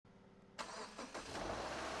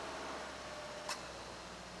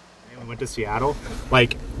went to Seattle,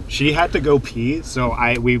 like, she had to go pee, so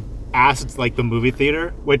we asked, like, the movie theater,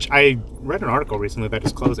 which I read an article recently that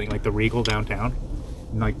is closing, like the Regal downtown,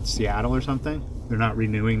 in, like, Seattle or something. They're not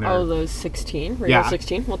renewing their... Oh, those 16? Regal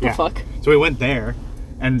 16? What the fuck? So we went there,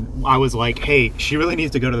 and I was like, hey, she really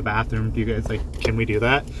needs to go to the bathroom. Do you guys, like, can we do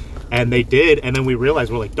that? And they did, and then we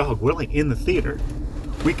realized, we're like, dog, we're, like, in the theater.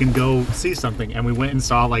 We can go see something. And we went and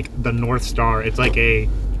saw, like, the North Star. It's, like, a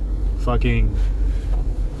fucking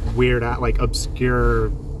weird, like, obscure,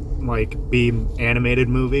 like, B animated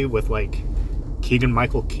movie with, like,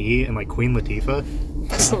 Keegan-Michael Key and, like, Queen Latifah.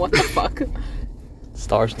 What the fuck?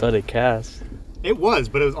 Star-studded cast. It was,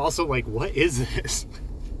 but it was also like, what is this?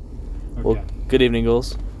 Okay. Well, good evening,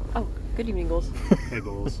 Ghouls. Oh, good evening, Ghouls. Hey,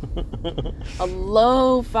 Ghouls. A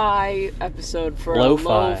lo-fi episode for Lo-fi.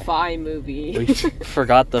 a lo-fi movie. We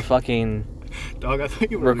forgot the fucking Dog, I thought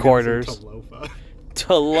you were recorders.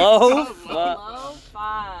 To lo-fi.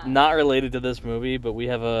 Lo-fi. Not related to this movie, but we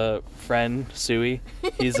have a friend, Suey.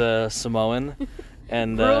 He's a Samoan.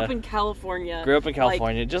 And grew up in California.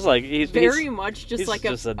 Like, just like he's much just like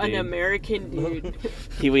an American dude.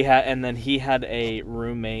 He had a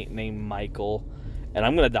roommate named Michael, and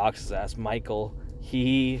I'm gonna dox his ass. Michael,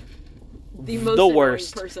 the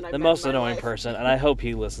worst person, and I hope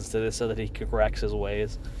he listens to this so that he corrects his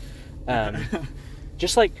ways.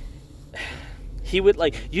 Just like. He would,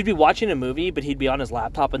 like, you'd be watching a movie, but he'd be on his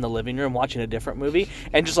laptop in the living room watching a different movie,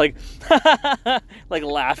 and just, like, like,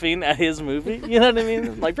 laughing at his movie. You know what I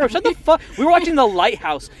mean? Like, bro, shut the fuck. We were watching The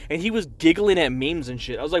Lighthouse, and he was giggling at memes and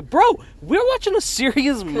shit. I was like, bro, we're watching a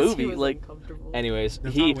serious movie. He was like, uncomfortable. anyways,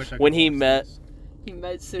 He met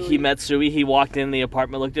Suey. He walked in the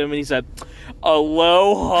apartment, looked at him, and he said,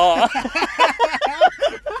 "Aloha."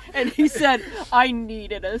 And he said, I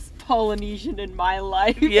needed a Polynesian in my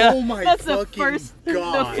life. Yeah. Oh my That's fucking the first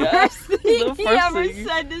God. thing he ever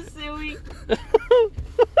said to Suey.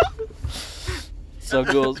 So,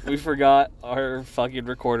 Ghouls, we forgot our fucking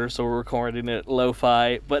recorder, so we're recording it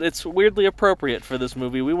lo-fi, but it's weirdly appropriate for this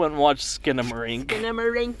movie. We went and watched Skinamarink.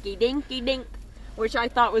 Skinamarink dinky dink. Which I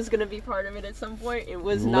thought was going to be part of it at some point. It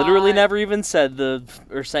was Literally not. never even said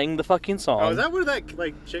or sang the fucking song. Oh, is that where that,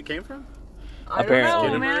 like, shit came from? I Apparently.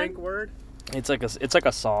 don't know, man. Skinamarink word? It's like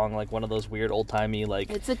a song, like one of those weird old timey, like,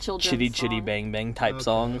 It's a children's chitty song. chitty bang bang type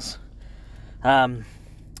songs. You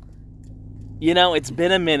know, it's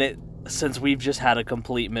been a minute since we've just had a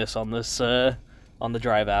complete miss on this on the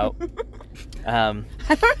drive out.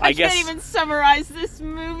 I guess can't even summarize this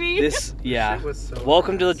movie. Shit was so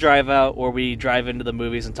Welcome to the fast. drive out, where we drive into the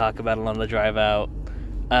movies and talk about it on the drive out.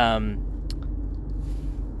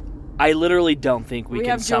 I literally don't think we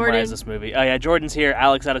can summarize this movie. Oh yeah, Jordan's here.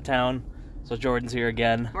 Alex out of town, so Jordan's here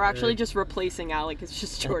again. We're actually just replacing Alec. It's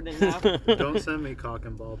just Jordan now. Don't send me cock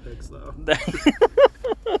and ball pics, though.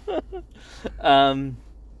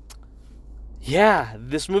 Yeah,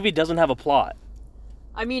 this movie doesn't have a plot.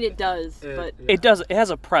 I mean, it does, but... Yeah. It does. It has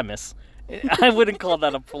a premise. I wouldn't call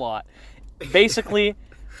that a plot. Basically,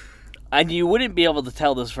 and you wouldn't be able to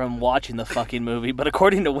tell this from watching the fucking movie, but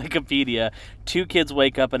according to Wikipedia, 2 kids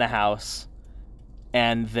wake up in a house,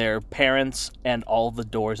 and their parents and all the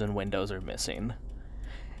doors and windows are missing.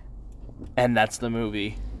 And that's the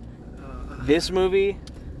movie. This movie...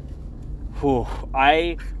 Whew,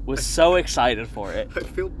 I was so excited for it. I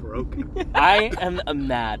feel broken. I am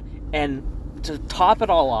mad. And to top it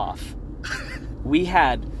all off, we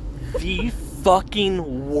had the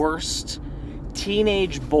fucking worst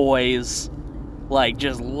teenage boys, like,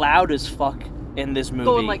 just loud as fuck in this movie.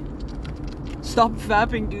 Going like, stop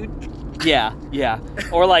fapping, dude. Yeah.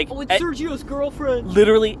 Or like... Oh, it's Sergio's girlfriend.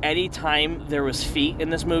 Literally any time there was feet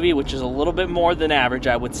in this movie, which is a little bit more than average,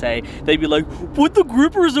 I would say, they'd be like, put the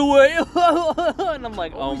grippers away! And I'm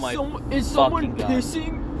like, oh my Is someone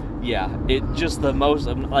pissing? Yeah, it just the most,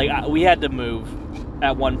 like, we had to move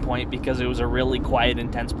at one point because it was a really quiet,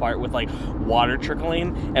 intense part with, like, water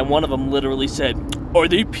trickling, and one of them literally said, are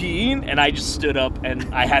they peeing? And I just stood up,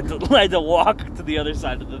 and I had to walk to the other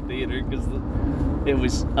side of the theater because it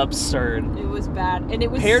was absurd. It was bad, and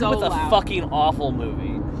it was paired so with loud. a fucking awful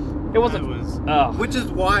movie. It wasn't. Which is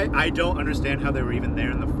why I don't understand how they were even there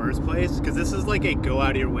in the first place, because this is like a go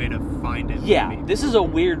out of your way to find it. Yeah, movie. this is a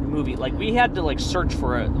weird movie. Like, we had to, like, search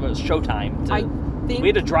for a showtime. We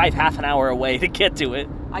had to drive half an hour away to get to it.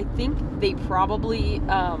 I think they probably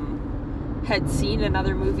had seen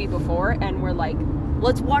another movie before and were like,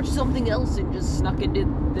 let's watch something else, and just snuck into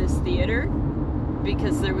this theater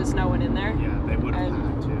because there was no one in there. Yeah, they would have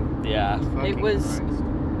had to. Yeah. It was... Christ.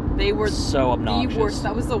 They were so obnoxious. The worst.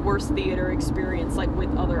 That was the worst theater experience, like,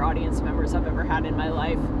 with other audience members I've ever had in my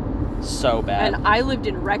life. So bad. And I lived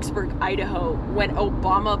in Rexburg, Idaho, when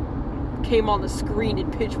Obama came on the screen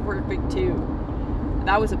in Pitch Perfect 2.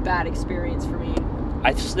 That was a bad experience for me.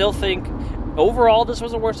 I still think overall this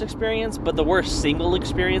was the worst experience, but the worst single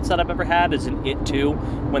experience that I've ever had is in It 2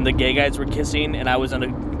 when the gay guys were kissing and I was in a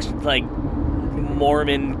like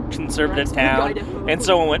Mormon conservative town and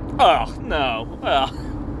someone went, oh no,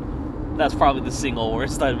 that's probably the single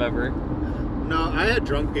worst I've ever. No, I had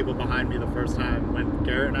drunk people behind me the first time when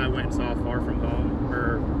Garrett and I went and saw Far From Home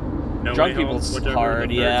or No Drunk Way Home, people's whichever, hard,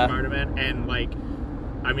 the third yeah. Spider-Man, and like,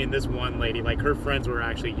 I mean, this one lady, like her friends were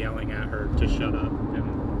actually yelling at her to shut up.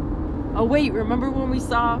 And oh wait, remember when we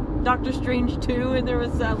saw Doctor Strange 2 and there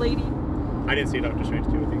was that lady? I didn't see Doctor Strange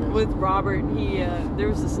 2 with you guys. With Robert, there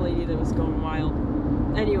was this lady that was going wild.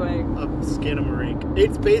 Anyway. Skinamarink.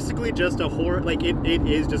 It's basically just a horror, like it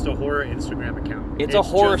is just a horror Instagram account. It's a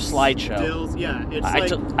horror slideshow. Stills, yeah, it's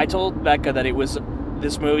I told Becca that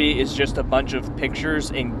this movie is just a bunch of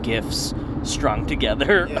pictures and GIFs strung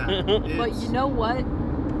together. Yeah, but you know what?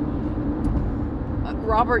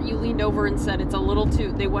 Robert, you leaned over and said it's a little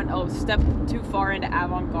too, they went a step too far into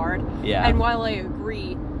avant-garde. Yeah. And while I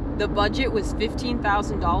agree, the budget was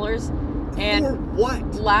 $15,000. And for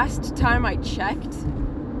what? Last time I checked,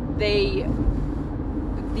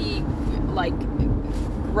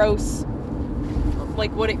 gross,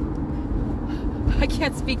 like I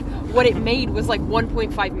can't speak, what it made was like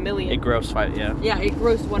 1.5 million. It grossed Yeah, it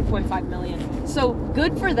grossed 1.5 million. So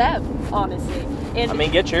good for them, honestly. And I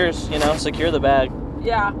mean, get yours, secure the bag.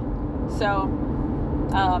 Yeah. So,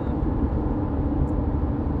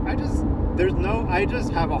 I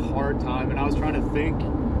just have a hard time, and I was trying to think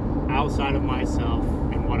outside of myself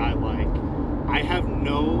and what I like. I have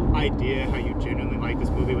no idea how you genuinely like this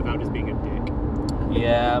movie without just being a dick.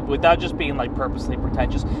 Yeah, without just being like purposely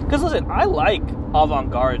pretentious. Because listen, I like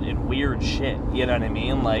avant-garde and weird shit. You know what I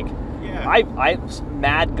mean? Like, yeah. I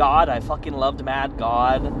Mad God. I fucking loved Mad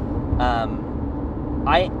God.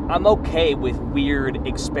 I'm okay with weird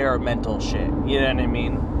experimental shit. You know what I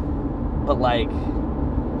mean? But like,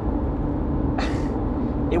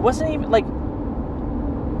 it wasn't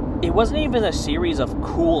even a series of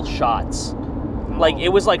cool shots. Like, it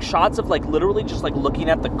was like shots of like literally just like looking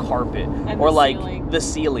at the carpet and or the like ceiling. the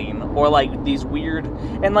ceiling or like these weird,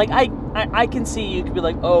 and like I can see you could be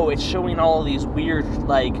like, oh, it's showing all of these weird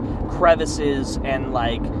like crevices and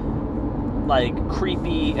like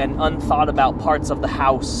creepy and unthought about parts of the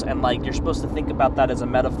house, and like you're supposed to think about that as a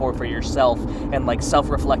metaphor for yourself and like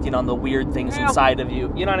self-reflecting on the weird things inside of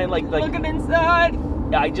you. You know what I mean? Like looking inside.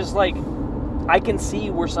 I just like, I can see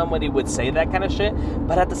where somebody would say that kind of shit,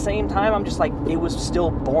 but at the same time, I'm just like, it was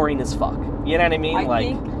still boring as fuck. You know what I mean? I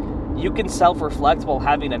think you can self-reflect while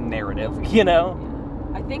having a narrative, you know?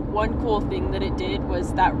 I think one cool thing that it did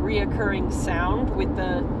was that reoccurring sound with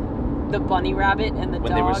the bunny rabbit and the dog.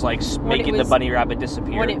 When they was like making the bunny rabbit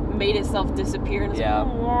disappear. When it made itself disappear. And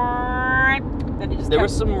then it just there were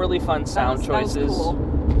some really fun sound choices. That was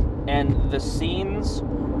cool. And the scenes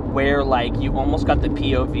where like you almost got the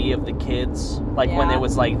POV of the kids, like when it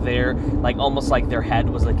was like almost like their head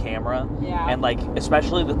was the camera. Yeah. And like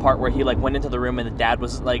especially the part where he like went into the room and the dad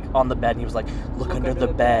was like on the bed and he was like, look under the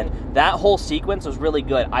bed. That whole sequence was really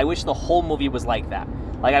good. I wish the whole movie was like that.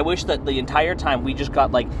 Like, I wish that the entire time we just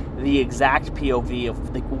got like the exact POV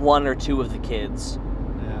of like one or two of the kids.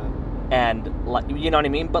 And, like, you know what I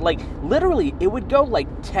mean? But, like, literally, it would go, like,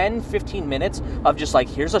 10, 15 minutes of just, like,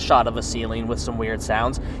 here's a shot of a ceiling with some weird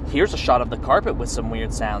sounds. Here's a shot of the carpet with some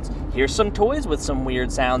weird sounds. Here's some toys with some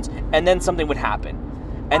weird sounds. And then something would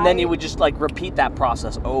happen. And then it would just, like, repeat that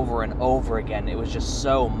process over and over again. It was just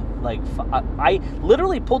so, like, I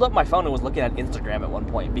literally pulled up my phone and was looking at Instagram at one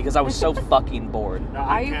point because I was so fucking bored. No,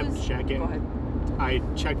 I kept checking. Go ahead. I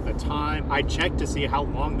checked the time. I checked to see how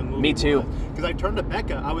long the movie was. Me too. Because I turned to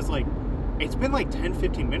Becca. I was like, it's been like 10,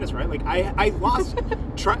 15 minutes, right? Like, I lost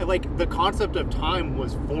like, the concept of time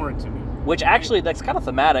was foreign to me. Which, actually, that's kind of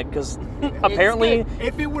thematic, because apparently...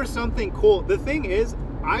 If it were something cool... The thing is,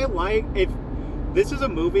 if this is a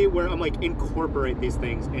movie where I'm like, incorporate these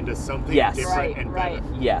things into something different and better.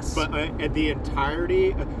 Yes. But at the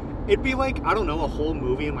entirety... It'd be like, I don't know, a whole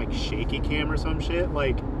movie in like shaky cam or some shit.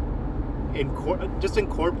 Like... just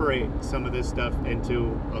incorporate some of this stuff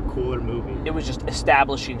into a cooler movie. It was just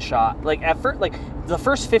establishing shot. Like, at first, like, the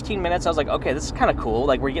first 15 minutes, I was like, okay, this is kind of cool.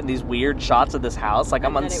 Like, we're getting these weird shots of this house. Like,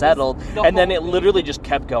 I'm unsettled. And then it literally just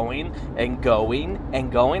kept going and going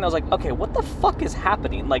and going. I was like, okay, what the fuck is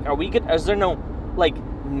happening? Like, is there no, like,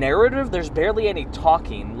 narrative? There's barely any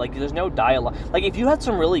talking. Like, there's no dialogue. Like, if you had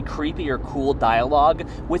some really creepy or cool dialogue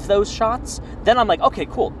with those shots, then I'm like, okay,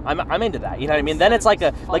 cool. I'm into that. You know what I mean? Then it's like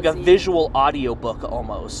a visual audiobook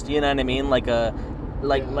almost. You know what I mean? Like a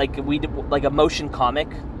motion comic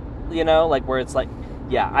you know, like where it's like,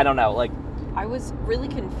 yeah, I don't know, like. I was really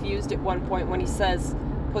confused at one point when he says,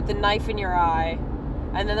 "Put the knife in your eye,"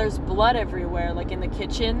 and then there's blood everywhere, like in the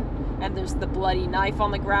kitchen, and there's the bloody knife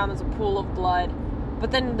on the ground. There's a pool of blood,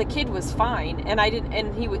 but then the kid was fine, and I didn't,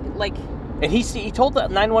 and he would like. And he told the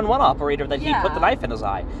 911 operator that he put the knife in his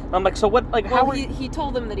eye. And I'm like, so what? Like, well, how? He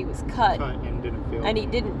told them that he was cut and he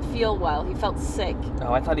didn't feel well. He felt sick.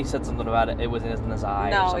 Oh, I thought he said something about it. It was in his eye.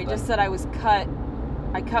 No, or something. he just said I was cut.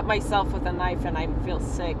 I cut myself with a knife and I feel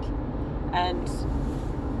sick. And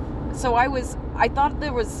so I thought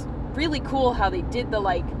there was really cool how they did the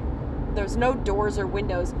like. There's no doors or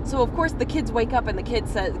windows. So of course the kids wake up and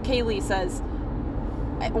Kaylee says,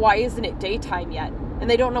 "Why isn't it daytime yet?" And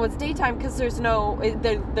they don't know it's daytime because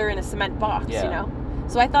they're in a cement box, you know?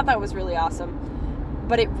 So I thought that was really awesome.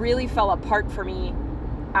 But it really fell apart for me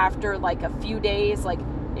after, like, a few days. Like,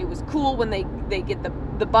 it was cool when they get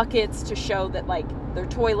the buckets to show that, like, their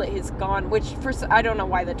toilet is gone, which, first, I don't know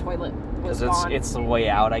why the toilet was gone. It's the way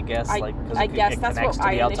out, I guess. I guess that's what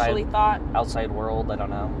I initially thought. Outside world, I don't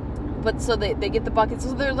know. But so they get the buckets,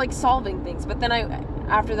 so they're, like, solving things. But then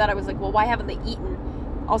after that, I was like, well, why haven't they eaten?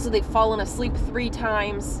 Also, they've fallen asleep 3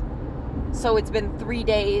 times, so it's been 3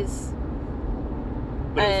 days.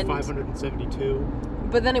 But it was 572.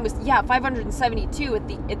 But then it was 572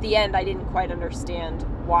 at the end. I didn't quite understand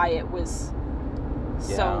why it was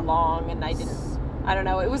so long, and I don't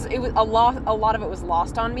know. It was a lot of it was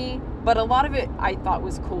lost on me, but a lot of it I thought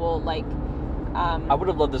was cool. Like, I would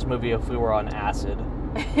have loved this movie if we were on acid.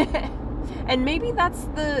 And maybe that's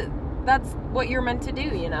what you're meant to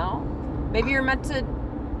do, you know? Maybe you're meant to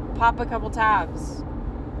pop a couple tabs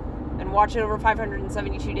and watch it over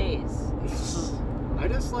 572 days. I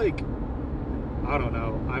just, like, I don't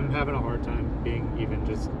know. I'm having a hard time being even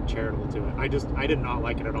just charitable to it. I did not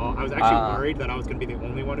like it at all. I was actually worried that I was going to be the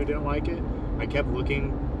only one who didn't like it. I kept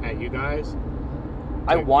looking at you guys.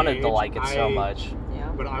 I wanted to like it so much. Yeah.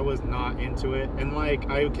 But I was not into it. And, like,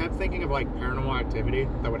 I kept thinking of, like, Paranormal Activity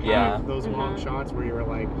that would have those long shots where you were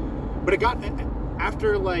like... But it got...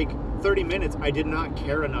 After, like, 30 minutes, I did not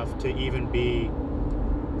care enough to even be...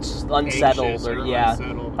 unsettled or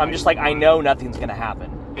unsettled. I'm just like, I know nothing's going to happen.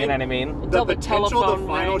 You know what I mean? The potential the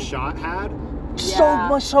final shot had...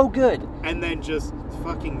 So good. And then just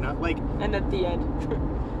fucking not... Like... And at the end...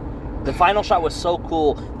 The final shot was so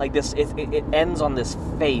cool. Like this, it ends on this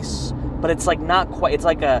face, but it's like not quite. It's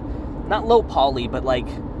like a not low poly, but like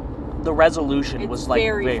the resolution was like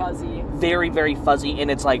very fuzzy, very very fuzzy, and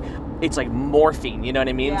it's like morphing. You know what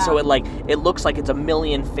I mean? Yeah. So it looks like it's a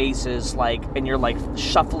million faces, like, and you're like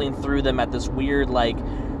shuffling through them at this weird like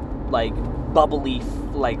bubbly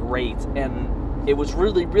like rate, and it was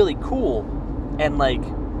really really cool, and like.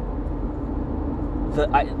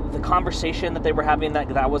 The conversation that they were having,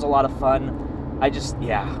 that was a lot of fun. I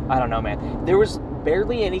don't know, man. There was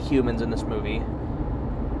barely any humans in this movie.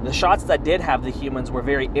 The shots that did have the humans were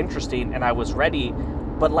very interesting, and I was ready.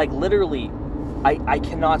 But, like, literally, I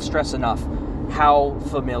cannot stress enough how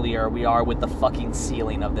familiar we are with the fucking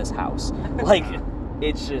ceiling of this house. Like,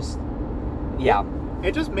 it's just, yeah.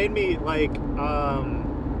 It just made me, like, I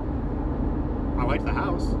liked the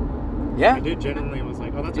house. Yeah. I did genuinely was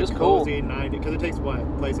like, oh, that's a cool. cozy 90s, because it takes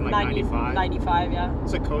place in like 95? 95, yeah.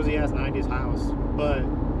 It's a cozy ass 90s house. But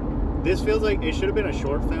this feels like it should have been a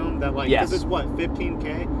short film that, like, because it's what,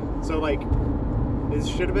 15K? So, like, it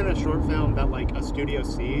should have been a short film that, like, a studio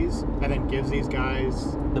sees and then gives these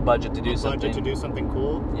guys the budget to do something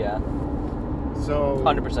cool. Yeah. So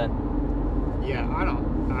 100%. Yeah, I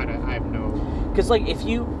have no. Because, like, if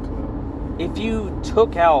you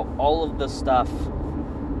took out all of the stuff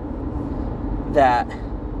that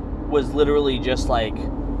was literally just like,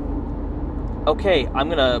 okay,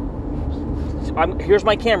 here's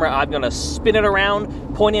my camera, I'm gonna spin it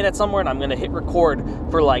around, point it at somewhere, and I'm gonna hit record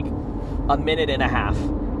for like a minute and a half,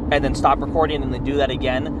 and then stop recording and then do that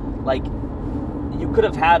again. Like, you could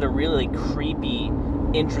have had a really creepy,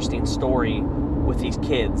 interesting story with these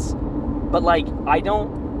kids, but like,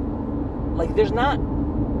 there's not.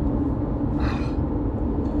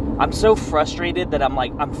 I'm so frustrated that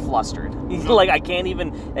I'm flustered. Like, I can't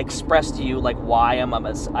even express to you, like, why I'm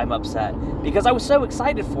upset. Because I was so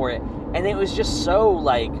excited for it, and it was just so,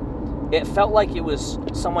 like, it felt like it was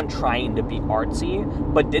someone trying to be artsy,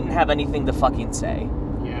 but didn't have anything to fucking say.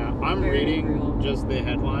 Yeah, I'm reading just the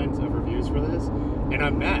headlines of reviews for this, and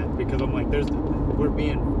I'm mad, because I'm like, we're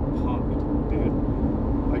being punked,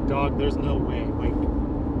 dude. Like, dog, there's no way. Like...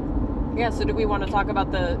 Yeah, so do we want to talk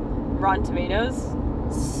about the Rotten Tomatoes?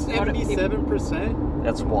 77%?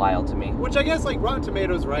 That's wild to me. Which I guess, like, Rotten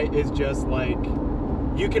Tomatoes, right, is just, like,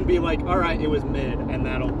 you can be like, alright, it was mid, and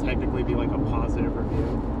that'll technically be, like, a positive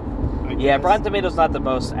review. Yeah, Rotten Tomatoes not the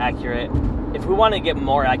most accurate. If we want to get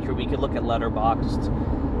more accurate, we could look at Letterboxd.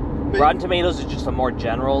 Rotten Tomatoes is just a more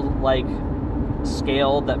general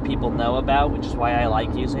scale that people know about, which is why I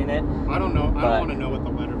like using it. I don't know. I don't want to know what the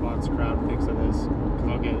Letterboxd crowd thinks of this, because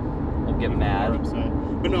I'll get mad. Upset.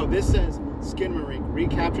 But no, this says Skinamarink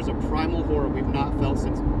recaptures a primal horror we've not felt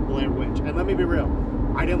since Blair Witch. And let me be real,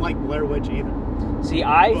 I didn't like Blair Witch either. See,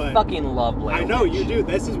 I fucking love Blair Witch. I know you do.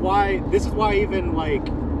 This is why I even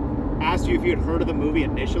asked you if you had heard of the movie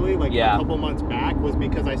initially, a couple months back, was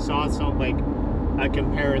because I saw a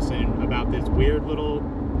comparison about this weird little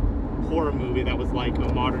horror movie that was like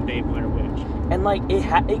a modern day Blair Witch. And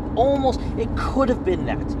it could have been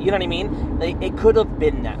that. You know what I mean? It could have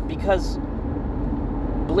been that, because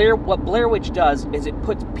what Blair Witch does is it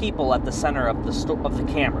puts people at the center of the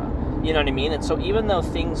camera. You know what I mean? And so even though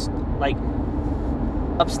things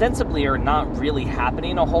ostensibly are not really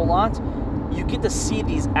happening a whole lot, you get to see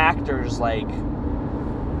these actors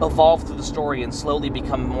evolve through the story and slowly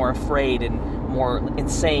become more afraid and more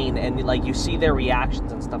insane, and you see their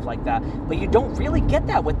reactions and stuff like that. But you don't really get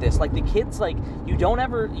that with this. The kids, you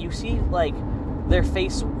see their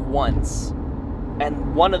face once,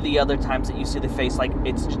 and one of the other times that you see the face,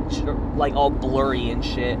 it's all blurry and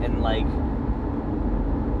shit, and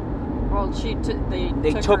well,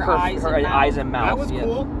 they took her eyes and mouth. That was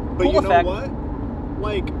cool. But cool you effect. know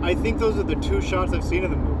what? I think those are the two shots I've seen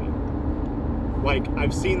in the movie.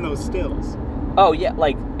 I've seen those stills. Oh yeah,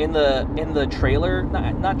 in the trailer,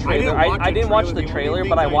 not trailer. I didn't watch the trailer,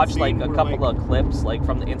 but I watched a couple of clips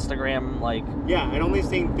from the Instagram. Yeah, I'd only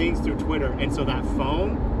seen things through Twitter, and so that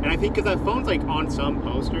phone, and I think because that phone's on some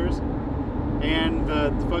posters, and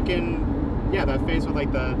the fucking that face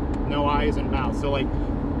with the no eyes and mouth. So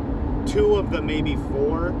two of the maybe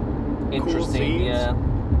four cool scenes, yeah,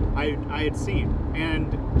 I had seen,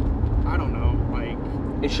 and I don't know,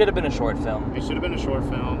 it should have been a short film. It should have been a short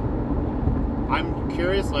film. I'm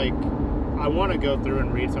curious, I want to go through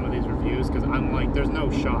and read some of these reviews, because I'm there's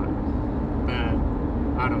no shot that,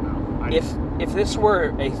 I don't know. If this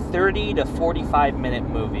were a 30 to 45 minute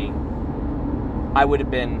movie, I would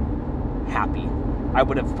have been happy. I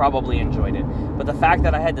would have probably enjoyed it. But the fact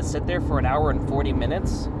that I had to sit there for an hour and 40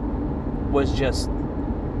 minutes was just,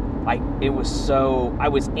 I was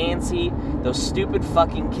antsy. Those stupid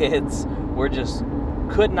fucking kids were just,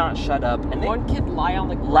 could not shut up. And one kid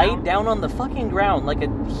lied down on the fucking ground like a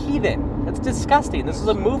heathen. That's disgusting. This is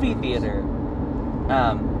a movie theater.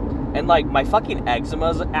 And my fucking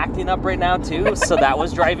eczema's acting up right now too, so that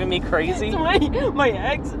was driving me crazy. my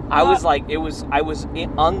eczema. I was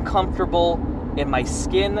uncomfortable in my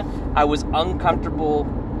skin. I was uncomfortable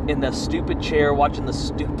in the stupid chair watching the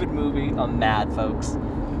stupid movie. I'm mad, folks.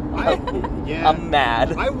 I'm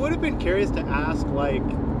mad. I would have been curious to ask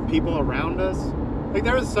people around us.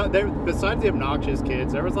 Besides the obnoxious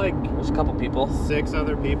kids, there's a couple people, 6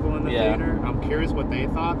 other people in the theater. I'm curious what they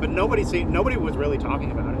thought, but nobody was really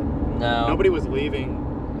talking about it. No. Nobody was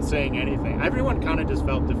leaving saying anything. Everyone kind of just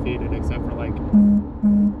felt defeated, except for the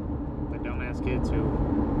dumbass kids who.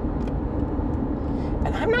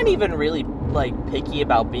 And I'm not even really picky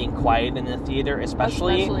about being quiet in the theater,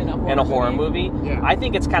 especially in a horror movie. Yeah. I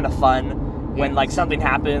think it's kind of fun when something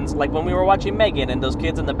happens, when we were watching Megan and those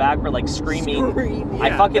kids in the back were screaming. Yeah,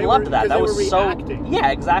 I fucking loved that. That was reacting. So. Yeah,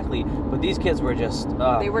 exactly. But these kids were just.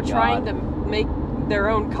 They were trying to make their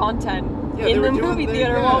own content in the movie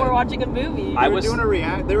theater while we're watching a movie. They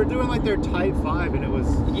were doing their type 5, and it was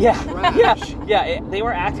trash. They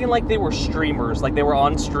were acting like they were streamers, like they were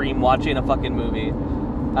on stream watching a fucking movie.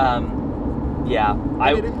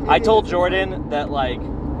 I told Jordan that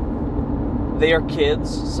they are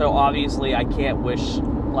kids, so obviously I can't wish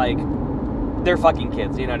they're fucking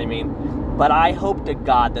kids, you know what I mean? But I hope to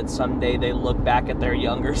God that someday they look back at their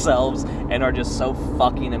younger selves and are just so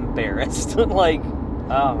fucking embarrassed.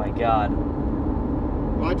 Oh my God.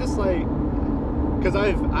 Well, I just because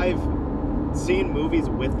I've seen movies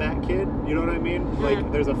with that kid, you know what I mean?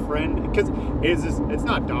 There's a friend, because it's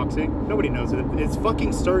not doxing, nobody knows it. It's fucking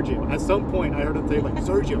Sergio. At some point, I heard him say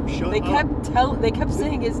Sergio, shut up. They kept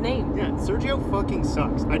saying his name. Yeah, Sergio fucking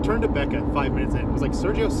sucks. I turned to Becca 5 minutes in. I was like,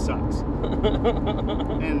 Sergio sucks.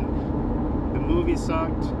 And the movie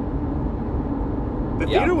sucked. The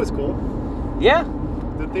theater was cool. Yeah.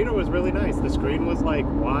 The theater was really nice. The screen was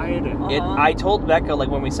wide, and I told Becca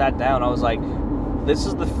when we sat down, I was like, this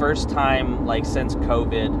is the first time since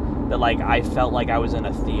COVID that I felt like I was in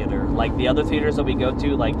a theater. The other theaters that we go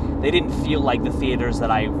to, they didn't feel like the theaters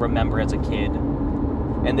that I remember as a kid,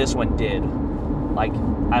 and this one did. I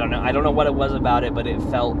don't know what it was about it, but it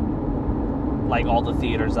felt like all the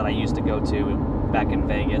theaters that I used to go to back in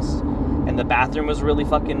Vegas. and the bathroom was really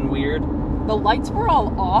fucking weird. The lights were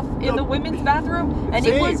all off in the women's bathroom, and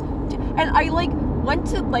it was, and I like went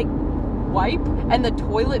to like wipe, and the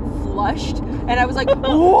toilet flushed, and I was like,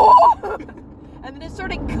 whoa! And then it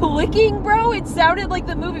started clicking, bro. It sounded like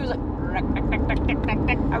the movie was like,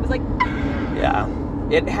 I was like, yeah.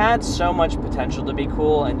 It had so much potential to be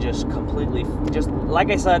cool, and just completely, just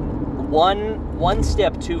like I said, one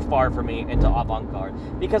step too far for me into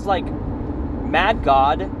avant-garde. Because like, Mad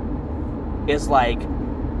God is like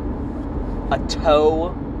a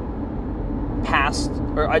toe past,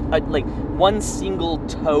 or like one single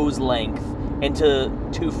toe's length into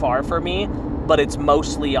too far for me, but it's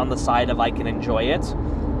mostly on the side of I can enjoy it.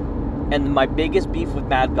 And my biggest beef with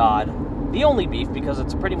Mad God, the only beef, because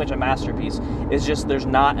it's pretty much a masterpiece, is just there's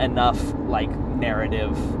not enough like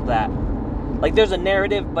narrative that, like, there's a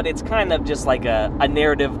narrative, but it's kind of just like a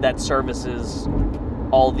narrative that services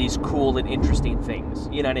all these cool and interesting things,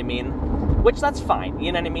 you know what I mean? Which, that's fine,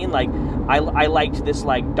 you know what I mean? Like, I liked this,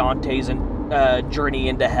 like, Dante's journey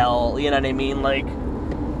into hell, you know what I mean? Like,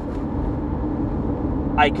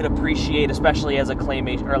 I could appreciate, especially as a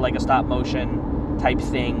claymation, or like a stop motion type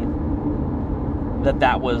thing,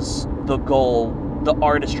 that was the goal, the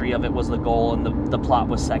artistry of it was the goal, and the plot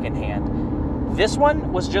was secondhand. This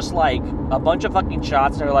one was just, like, a bunch of fucking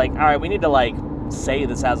shots, and they're like, alright, we need to, like, say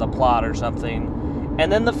this has a plot or something.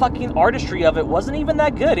 And then the fucking artistry of it wasn't even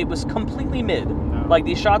that good. It was completely mid. No. Like,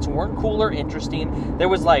 these shots weren't cool or interesting. There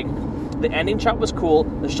was, like, the ending shot was cool.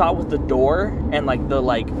 The shot with the door, and, like,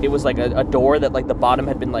 it was, like, a door that, like, the bottom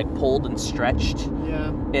had been, like, pulled and stretched.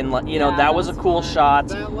 Yeah. And, like, you know, that was a cool shot.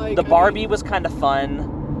 That, like, the Barbie was kind of fun.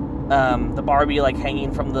 The Barbie, like,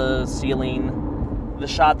 hanging from the ceiling. The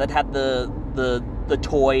shot that had the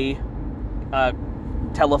toy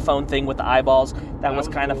telephone thing with the eyeballs. That was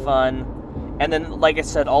kind of fun. And then, like I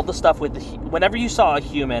said, all the stuff with whenever you saw a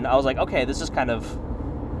human, I was like, okay, this is kind of,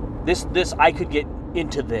 this I could get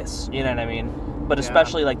into this, you know what I mean? But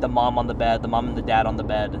especially, like, the mom on the bed, the mom and the dad on the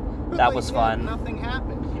bed, but that was fun. Nothing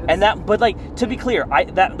happened. And that, but, like, to be clear,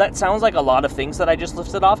 that sounds like a lot of things that I just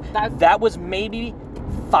listed off. That was maybe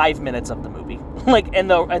 5 minutes of the movie. Like, and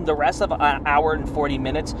the rest of an hour and 40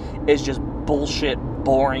 minutes is just bullshit,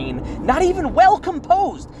 boring, not even well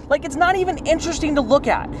composed. Like, it's not even interesting to look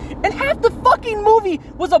at. And half the fucking movie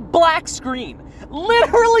was a black screen.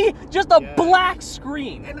 Literally just a black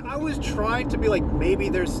screen. And I was trying to be like, maybe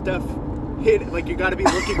there's stuff hidden, like, you gotta be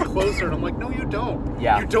looking closer, and I'm like, no, you don't.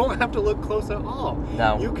 Yeah. You don't have to look close at all.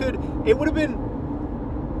 No. You could, it would have been,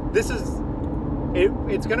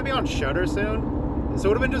 it's gonna be on Shudder soon. So it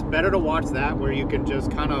would have been just better to watch that, where you can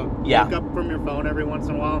just kind of look up from your phone every once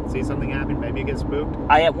in a while and see something happen. Maybe you get spooked.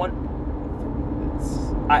 I at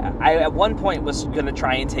one point was going to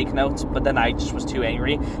try and take notes, but then I just was too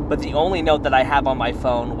angry. But the only note that I have on my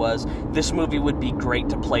phone was, this movie would be great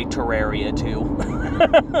to play Terraria to.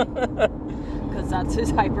 Because that's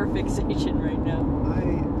his hyperfixation right now.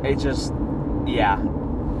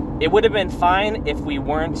 It would have been fine if we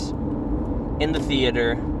weren't in the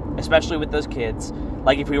theater, especially with those kids.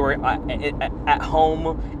 Like, if we were at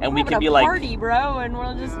home and we could be like, party, bro, and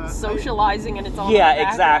we're just socializing, and it's all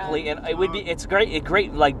exactly. And it would be, it's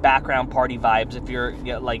great like background party vibes if you're,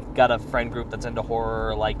 you know, like, got a friend group that's into horror,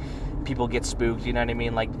 or like people get spooked, you know what I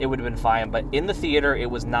mean? Like, it would have been fine. But in the theater, it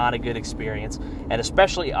was not a good experience, and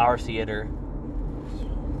especially our theater.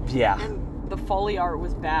 Yeah. And the Foley art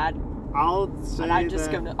was bad. I'll say and I'm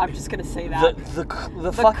just gonna say that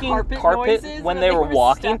the fucking carpet when they were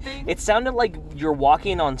walking, it sounded like you're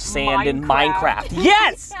walking on sand in Minecraft.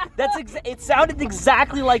 Yes, that's it sounded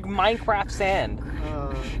exactly like Minecraft sand.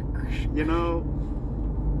 You know,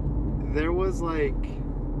 there was, like,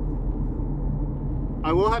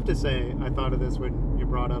 I will have to say, I thought of this when you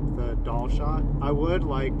brought up the doll shot. I would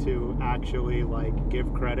like to actually, like,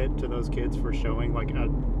 give credit to those kids for showing, like,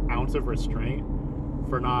 an ounce of restraint,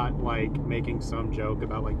 for not, like, making some joke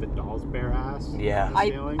about, like, the doll's bare ass. Yeah.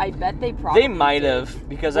 I bet they probably might have,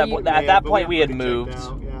 because at that point we had moved.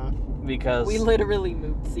 Because we literally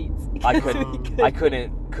moved seats. I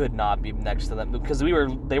could not be next to them, because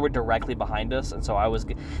they were directly behind us, and so I was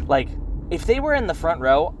like, if they were in the front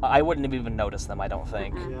row, I wouldn't have even noticed them, I don't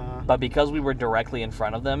think. Yeah. But because we were directly in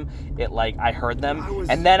front of them, it, like, I heard them,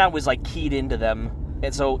 and then I was, like, keyed into them.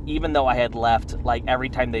 And so even though I had left, like, every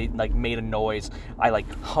time they, like, made a noise, I,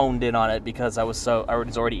 like, honed in on it, because I was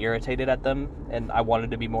already irritated at them, and I wanted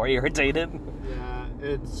to be more irritated. Yeah,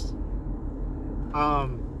 it's, I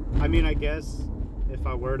mean, I guess if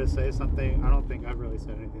I were to say something, I don't think I've really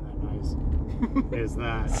said anything that nice, is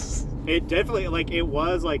that it definitely, like, it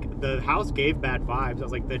was, like, the house gave bad vibes. I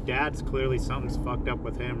was like, the dad's clearly something's fucked up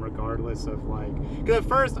with him regardless of, like, because at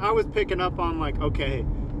first I was picking up on, like, okay,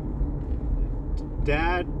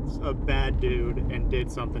 dad's a bad dude and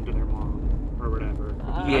did something to their mom or whatever.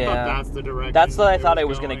 I thought that's the direction. That's what I thought it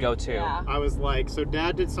was going to go to. Yeah. I was like, so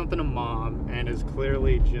dad did something to mom and is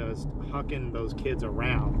clearly just hucking those kids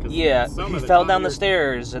around. Yeah, he fell down the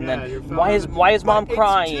stairs, and then why is mom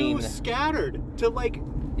crying? It's too scattered to, like,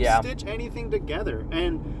 stitch anything together.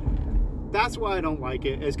 And that's why I don't like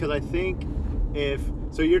it, is because I think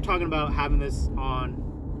so you're talking about having this on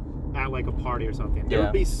at, like, a party or something. There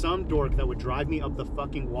would be some dork that would drive me up the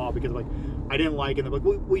fucking wall because, like, I didn't like it. And they're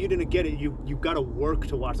like, well, you didn't get it. You got to work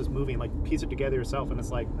to watch this movie and, like, piece it together yourself. And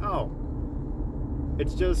it's like, no.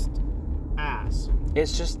 It's just ass.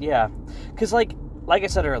 It's just, because, like I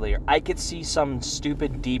said earlier, I could see some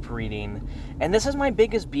stupid deep reading. And this is my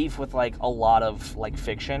biggest beef with, like, a lot of, like,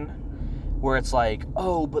 fiction. Where it's like,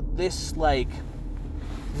 oh, but this, like,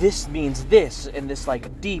 this means this. And this,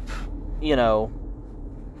 like, deep, you know,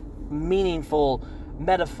 meaningful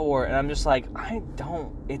metaphor, and I'm just like,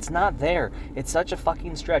 it's not there. It's such a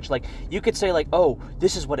fucking stretch. Like, you could say, like, oh,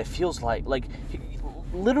 this is what it feels like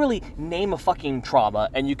literally name a fucking trauma,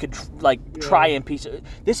 and you could try and piece it.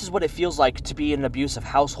 This is what it feels like to be in an abusive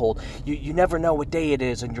household. You never know what day it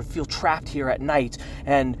is, and you feel trapped here at night,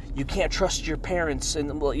 and you can't trust your parents, and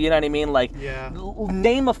you know what I mean? Like,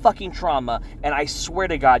 name a fucking trauma, and I swear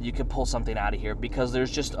to God you could pull something out of here, because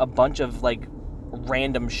there's just a bunch of, like,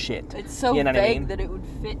 random shit. It's so you know vague what I mean? that it would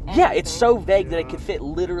fit anything. Yeah, it's so vague that it could fit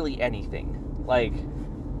literally anything. Like,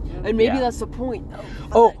 and maybe that's the point.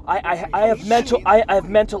 Oh, I have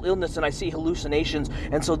mental illness and I see hallucinations,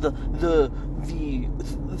 and so the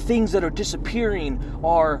things that are disappearing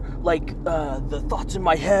are like the thoughts in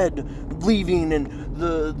my head leaving, and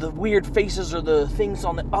the weird faces are the things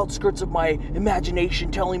on the outskirts of my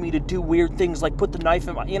imagination telling me to do weird things, like put the knife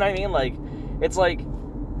in my, you know what I mean? Like, it's like,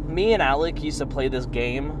 me and Alec used to play this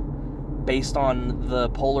game based on the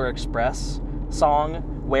Polar Express song,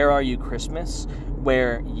 Where Are You Christmas?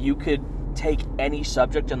 Where you could take any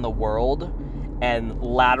subject in the world and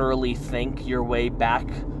laterally think your way back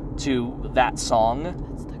to that song.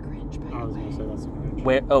 That's the Grinch, by I was going to say that's the Grinch.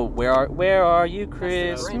 Where are you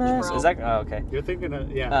Christmas? Grinch, Is that, oh, okay. You're thinking of,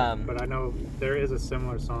 but I know there is a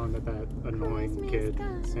similar song that annoying kid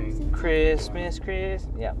sings. Christmas,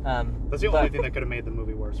 yeah. That's the only thing that could have made the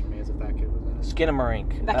movie worse for me, is if that kid was in it.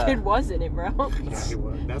 Skinamarink. That kid was in it, bro. Yeah, he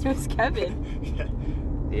was. It was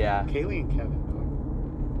Kevin. Yeah. Kaylee and Kevin.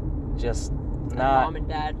 Just and not. Mom and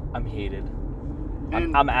Dad. I'm heated.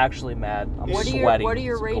 I'm actually mad. I'm sweating. What are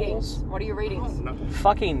your ratings? What are your ratings?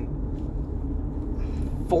 Fucking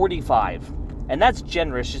 45, and that's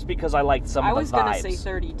generous, just because I liked some of the vibes. I was gonna say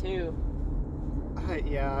 32.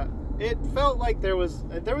 Yeah, it felt like there was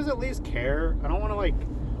at least care. I don't want to, like.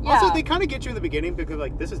 Yeah. Also, they kind of get you in the beginning because,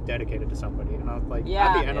 like, this is dedicated to somebody, and I was like,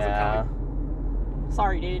 at the end, I was kind of like,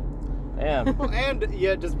 sorry, dude. Damn. Well, and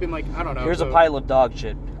just being like, I don't know. Here's a pile of dog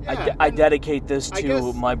shit. Yeah, I dedicate this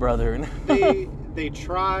to my brother. They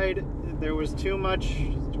tried. There was too much.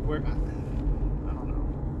 Where I don't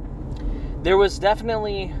know. There was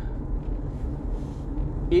definitely.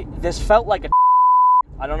 This felt like a.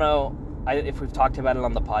 I don't know if we've talked about it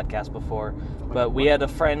on the podcast before, but we had a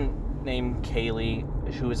friend named Kaylee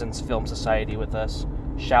who was in Film Society with us.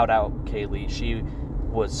 Shout out Kaylee. She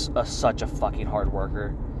was such a fucking hard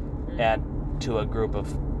worker, and to a group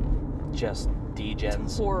of just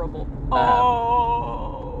degens. Horrible.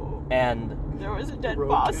 And there was a dead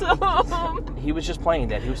possum. He was just playing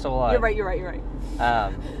dead. He was still alive. You're right.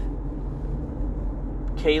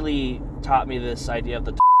 Kaylee taught me this idea of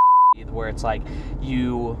the where it's like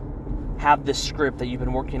you have this script that you've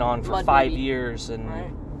been working on for 5 years, and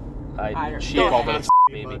she called it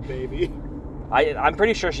a baby. I'm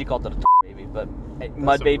pretty sure she called it a baby, but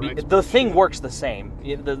mud baby. The thing works the same.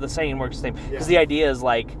 The saying works the same, because the idea is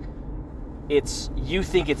like, you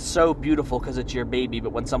think it's so beautiful because it's your baby,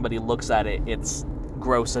 but when somebody looks at it, it's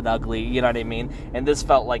gross and ugly. You know what I mean? And this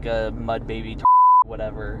felt like a mud baby,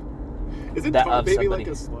 whatever. Isn't tar baby like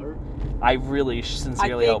a slur? I really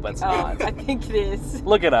sincerely hope it's not. I think it is.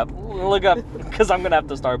 Look it up, because I'm gonna have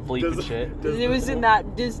to start bleeping shit. It was in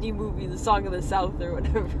that Disney movie, The Song of the South or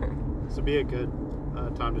whatever. This would be a good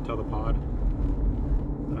time to tell the pod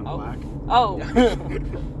that I'm black. Oh.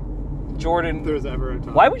 Jordan. There's ever a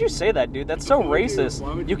time. Why would you say that, dude? That's so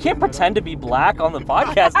racist. You can't pretend to be black on the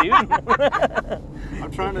podcast, dude.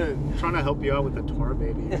 I'm trying to help you out with the Tor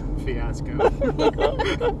Baby fiasco.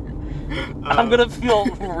 I'm gonna feel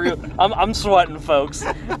real. I'm sweating, folks.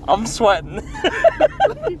 I'm sweating.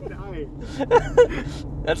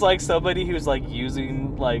 That's like somebody who's like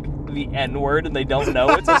using like the N-word and they don't know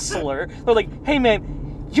it's a slur. They're like, "Hey,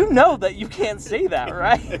 man, you know that you can't say that,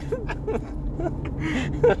 right?"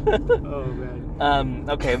 Oh man.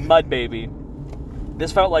 Okay, Mud Baby.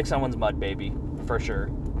 This felt like someone's Mud Baby for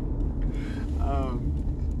sure.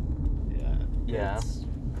 Yeah.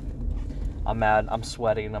 I'm mad. I'm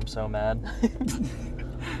sweating. I'm so mad.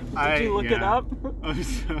 Did you look it up?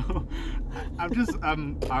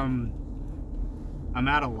 I'm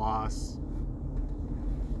at a loss.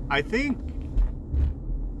 I think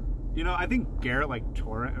Garrett like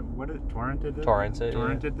torrented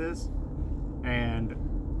this, and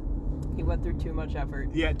he went through too much effort.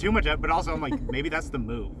 Yeah, too much effort. But also, I'm like, maybe that's the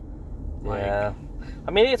move. Like, yeah.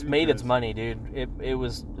 I mean, it's made its money, dude. It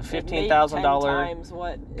was $15,000.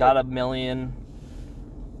 What? Got $1 million.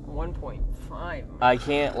 1.5. I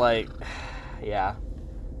can't yeah.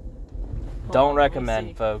 Don't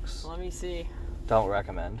recommend, folks. Let me see. Don't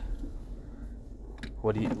recommend.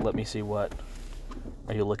 What do you? Let me see what.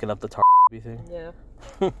 Are you looking up the thing? Yeah.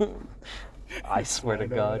 I swear to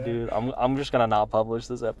God, dude. I'm just gonna not publish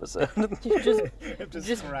this episode.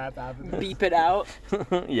 just crap happens. Beep it out.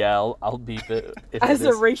 Yeah, I'll beep it. As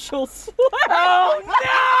a racial slur. Oh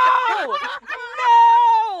no!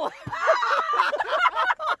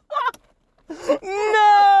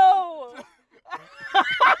 No!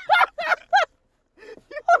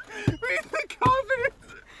 Read the confidence.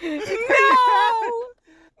 No!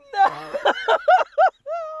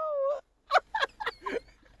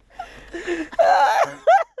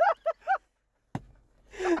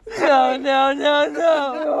 No.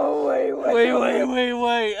 No, wait.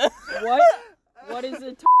 What is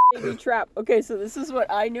a baby trap? Okay, so this is what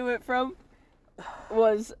I knew it from.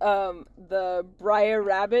 Was the Briar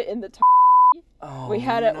Rabbit in the Oh, we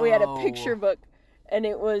had a picture book, and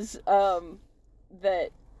it was that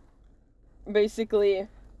basically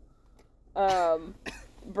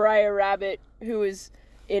Briar Rabbit, who was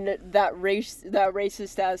in that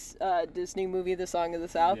racist ass Disney movie, The Song of the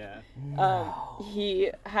South. Yeah. He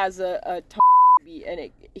has a baby, and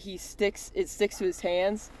it sticks to his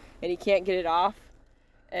hands, and he can't get it off,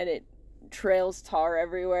 and it trails tar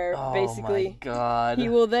everywhere. Oh, basically, my God. He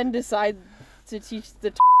will then decide to teach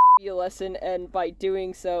the a lesson, and by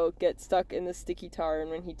doing so get stuck in the sticky tar,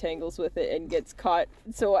 and when he tangles with it and gets caught,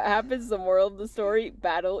 so what happens, the moral of the story,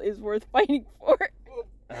 battle is worth fighting for.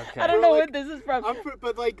 Okay. I don't know what this is from.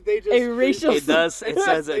 But like they just a racial it does it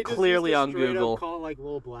says it clearly on Google. Call it, like,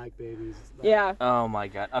 little black babies. Yeah. Oh my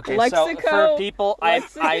God. Okay, Lexico, so for people,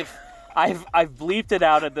 I've bleeped it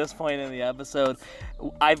out at this point in the episode.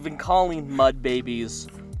 I've been calling mud babies.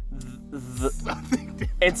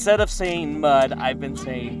 Instead of saying mud, I've been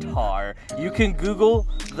saying tar. You can Google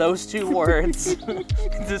those two words to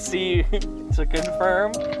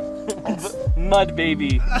confirm. Mud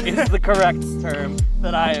baby is the correct term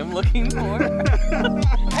that I am looking for.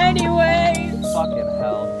 Anyway. Fucking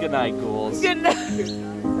hell. Good night, ghouls. Good night.